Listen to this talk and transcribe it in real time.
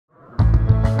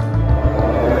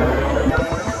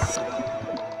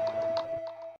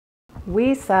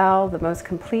sell the most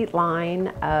complete line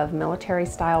of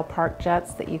military-style park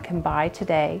jets that you can buy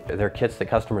today. They're kits that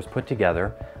customers put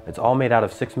together. It's all made out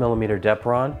of 6mm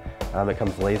Depron. It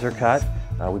comes laser cut.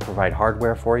 We provide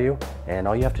hardware for you, and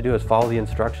all you have to do is follow the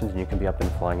instructions and you can be up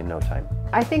and flying in no time.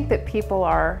 I think that people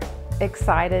are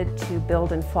excited to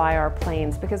build and fly our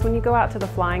planes because when you go out to the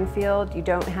flying field, you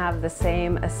don't have the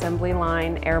same assembly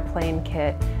line airplane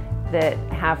kit that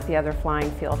half the other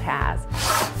flying field has.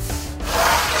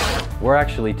 We're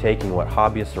actually taking what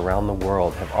hobbyists around the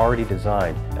world have already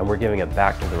designed and we're giving it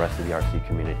back to the rest of the RC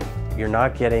community. You're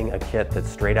not getting a kit that's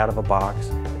straight out of a box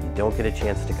that you don't get a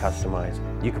chance to customize.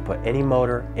 You can put any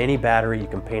motor, any battery, you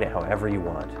can paint it however you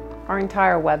want. Our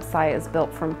entire website is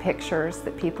built from pictures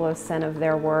that people have sent of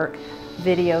their work,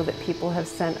 video that people have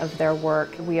sent of their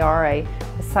work. We are a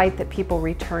site that people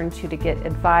return to get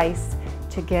advice,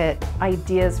 to get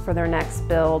ideas for their next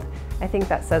build. I think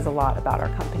that says a lot about our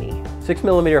company.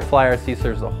 6MMFLYRC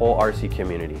serves the whole RC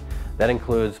community. That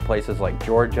includes places like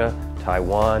Georgia,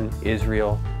 Taiwan,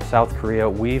 Israel, South Korea.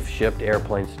 We've shipped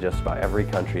airplanes to just about every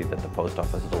country that the post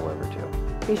office has delivered to.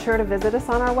 Be sure to visit us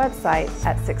on our website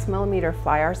at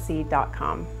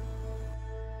 6mmFLYRC.com.